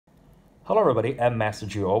Hello everybody, I'm Master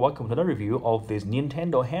Joe. Welcome to the review of this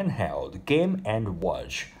Nintendo handheld Game &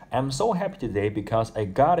 Watch. I'm so happy today because I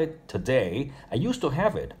got it today. I used to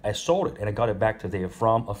have it, I sold it, and I got it back today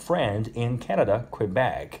from a friend in Canada,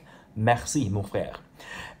 Quebec. Merci, mon frère.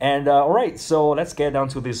 And alright, so let's get down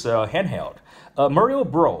to this handheld. Mario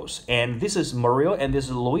Bros. And this is Mario and this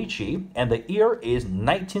is Luigi, and the year is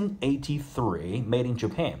 1983, made in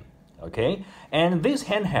Japan. Okay, and this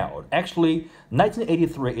handheld, actually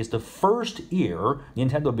 1983 is the first year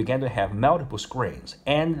Nintendo began to have multiple screens,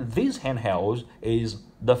 and this handheld is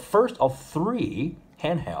the first of three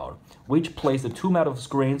handheld which plays the two multiple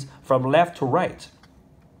screens from left to right,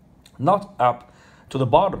 not up to the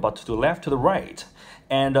bottom but to the left to the right,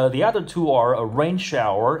 and the other two are a rain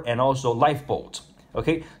shower and also lifeboat.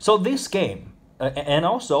 Okay, so this game and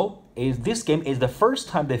also this game is the first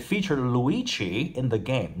time they featured Luigi in the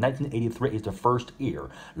game. 1983 is the first year.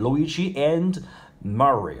 Luigi and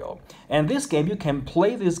Mario. And this game, you can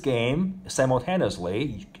play this game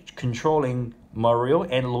simultaneously, controlling Mario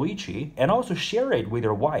and Luigi, and also share it with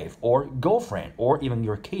your wife or girlfriend or even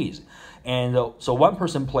your kids. And so one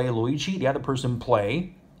person play Luigi, the other person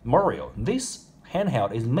play Mario. This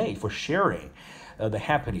handheld is made for sharing the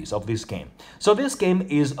happiness of this game. So this game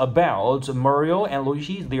is about Mario and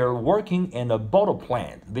Luigi. They are working in a bottle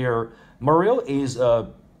plant. Mario is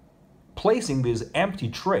placing this empty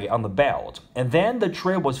tray on the belt, and then the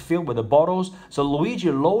tray was filled with the bottles. So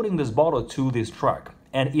Luigi loading this bottle to this truck,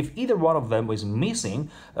 and if either one of them is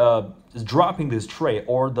missing, dropping this tray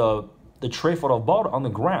or the tray full of bottle on the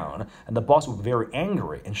ground, and the boss will be very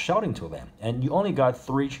angry and shouting to them. And you only got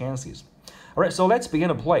 3 chances. Alright, so let's begin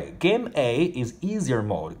to play. Game A is easier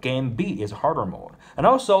mode. Game B is harder mode. And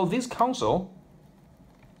also, this console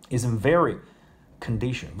is in very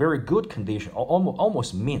good condition,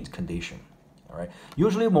 almost mint condition. Alright,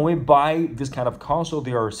 usually when we buy this kind of console,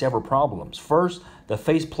 there are several problems. First, the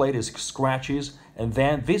faceplate is scratches, and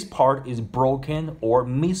then this part is broken or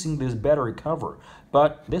missing this battery cover.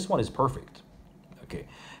 But this one is perfect. Okay,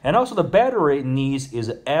 and also the battery needs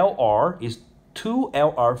is 2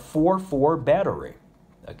 LR44 battery.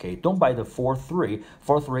 Okay, don't buy the 43.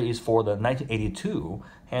 43 is for the 1982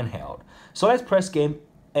 handheld. So let's press game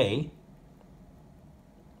A.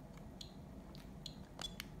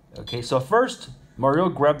 Okay, so first Mario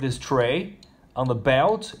grabbed this tray on the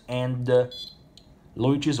belt, and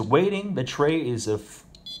Luigi's waiting. The tray is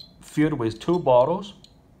filled with 2 bottles.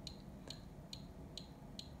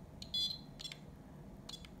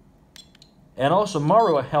 And also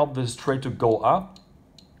Mario helped this tray to go up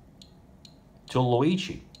to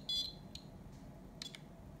Luigi.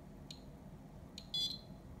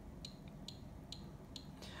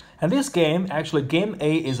 And this game, actually game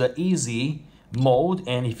A is an easy mode,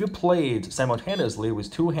 and if you play it simultaneously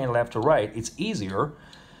with 2 hands left to right, it's easier.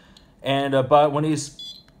 And but when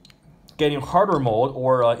it's getting harder mode,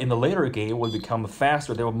 or in the later game, it will become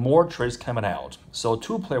faster. There are more trays coming out, so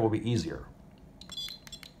 2-player will be easier.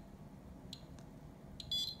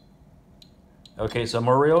 Okay, so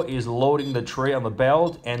Mario is loading the tray on the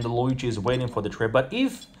belt, and Luigi is waiting for the tray. But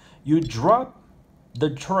if you drop the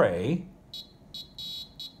tray,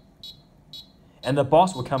 and the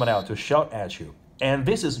boss will come out to shout at you. And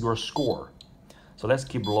this is your score. So let's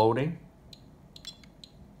keep loading.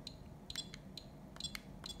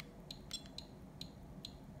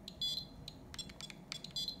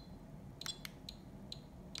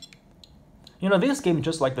 You know, this game is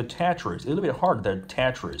just like the Tetris. It's a little bit harder than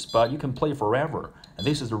Tetris, but you can play forever. And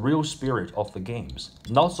this is the real spirit of the games.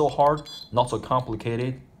 Not so hard, not so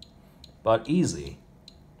complicated, but easy.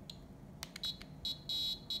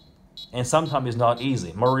 And sometimes it's not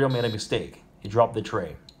easy. Mario made a mistake. He dropped the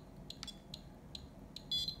tray.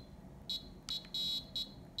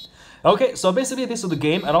 Okay, so basically this is the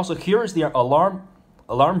game, and also here is the alarm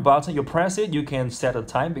button. You press it, you can set a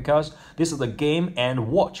time, because this is the Game &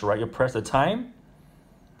 Watch, right? You press the time,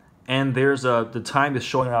 and there's the time is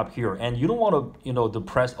showing up here, and you don't want to, to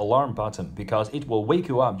press alarm button because it will wake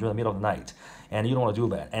you up during the middle of the night, and you don't want to do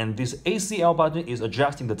that. And this ACL button is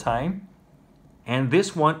adjusting the time, and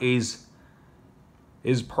this one is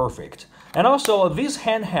perfect. And also this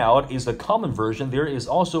handheld is the common version. There is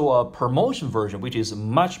also a promotion version, which is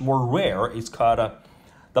much more rare. It's called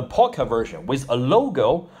the Polka version with a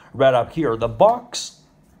logo right up here. The box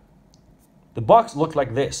looks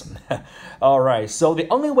like this. All right, so the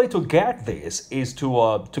only way to get this is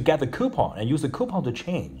to get the coupon and use the coupon to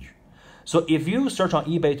change. So if you search on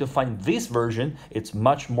eBay to find this version, it's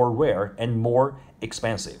much more rare and more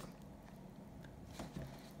expensive.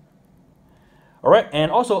 All right, and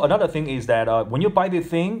also another thing is that when you buy the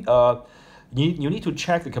thing, you need to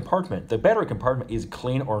check the compartment. The battery compartment is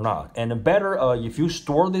clean or not. And the better, if you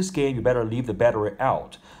store this game, you better leave the battery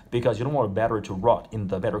out because you don't want the battery to rot in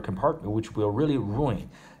the battery compartment, which will really ruin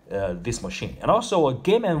this machine. And also, a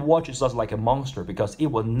Game & Watch is just like a monster because it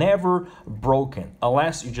will never broken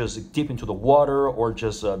unless you just dip into the water or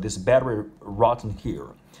just this battery rotten here.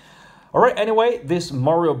 All right, anyway, this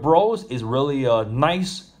Mario Bros is really a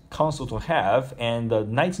nice console to have. And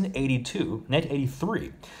 1982,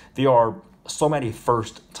 1983, there are so many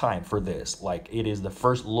first time for this. Like, it is the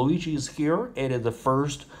first Luigi's here. It is the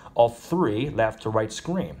first of 3 left to right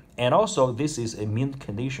screen. And also, this is a mint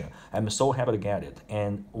condition. I'm so happy to get it.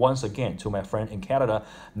 And once again, to my friend in Canada,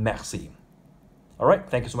 merci. All right,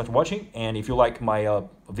 thank you so much for watching. And if you like my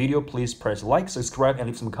video, please press like, subscribe, and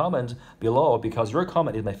leave some comments below because your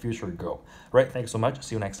comment is my future goal. All right, thanks so much.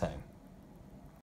 See you next time.